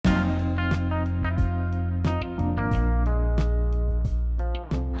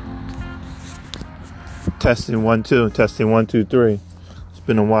Testing 1 2, testing 1 2 3. It's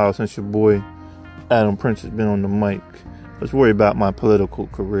been a while since your boy Adam Prince has been on the mic. Let's worry about my political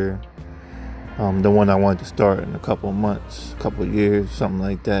career. The one I wanted to start in a couple of months, a couple of years, something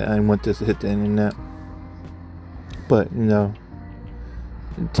like that. I didn't want this to hit the internet. But, you know,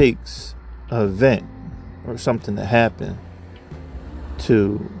 it takes an event or something to happen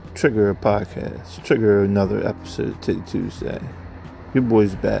to trigger a podcast, trigger another episode of Titty Tuesday. Your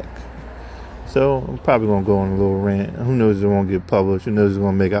boy's back. So I'm probably going to go on a little rant. Who knows if it won't get published? Who knows if it's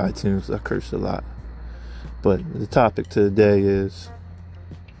going to make iTunes? I curse a lot. But the topic today is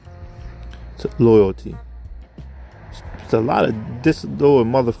loyalty. It's a lot of disloyal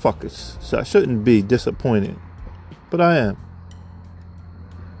motherfuckers. So I shouldn't be disappointed. But I am.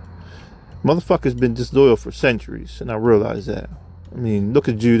 Motherfuckers been disloyal for centuries, and I realize that. I mean, look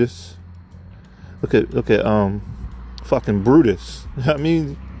at Judas. Look at fucking Brutus. I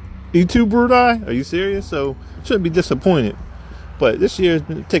mean, E2 Bruti? Are you serious? So shouldn't be disappointed. But this year's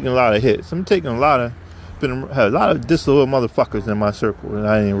been taking a lot of hits. I'm taking had a lot of disloyal motherfuckers in my circle, and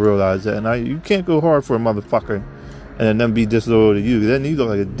I didn't realize that. And you can't go hard for a motherfucker and then be disloyal to you. Then you look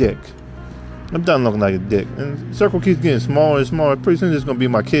like a dick. I'm done looking like a dick. And the circle keeps getting smaller and smaller. Pretty soon it's gonna be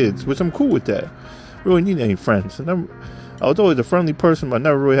my kids, which I'm cool with that. I really need any friends. And I was always a friendly person, but I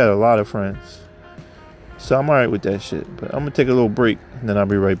never really had a lot of friends. So I'm alright with that shit. But I'm gonna take a little break, and then I'll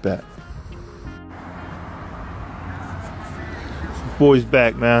be right back. Boys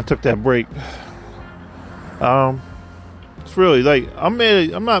back, man. I took that break. It's really like I'm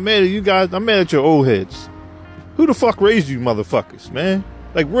not mad at you guys. I'm mad at your old heads. Who the fuck raised you motherfuckers, man?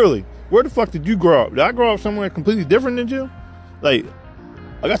 Like, really? Where the fuck did you grow up? Did I grow up somewhere completely different than you? Like,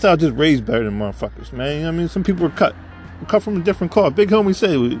 I guess I was just raised better than motherfuckers, man. You know what I mean? Some people are cut from a different cloth. Big homie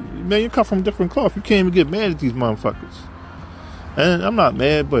say, man, you cut from a different cloth. You can't even get mad at these motherfuckers. And I'm not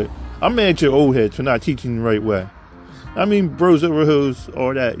mad, but I'm mad at your old heads for not teaching the right way. I mean, bros over hoes,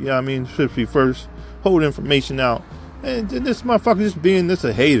 all that. You know what I mean? Should be first. Hold information out. And this motherfucker just being this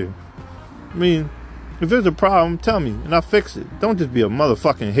a hater. I mean, if there's a problem, tell me, and I'll fix it. Don't just be a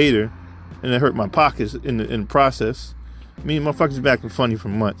motherfucking hater and it hurt my pockets in the process. I mean, motherfuckers been acting funny for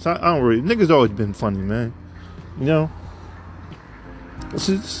months. I don't really... Niggas always been funny, man. You know? This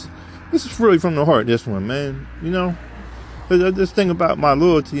is really from the heart, this one, man. You know? This thing about my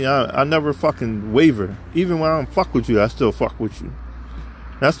loyalty, I never fucking waver. Even when I don't fuck with you, I still fuck with you.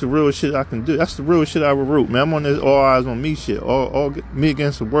 That's the real shit I can do. That's the real shit I wrote, man. I'm on this all eyes on me shit. All me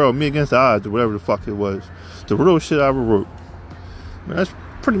against the world, me against the odds, or whatever the fuck it was. The real shit I wrote. Man, that's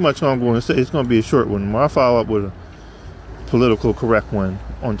pretty much all I'm going to say. It's going to be a short one. I'll follow up with a political correct one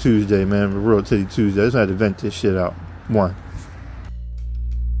on Tuesday, man. Real Titty Tuesday. I just had to vent this shit out. 1.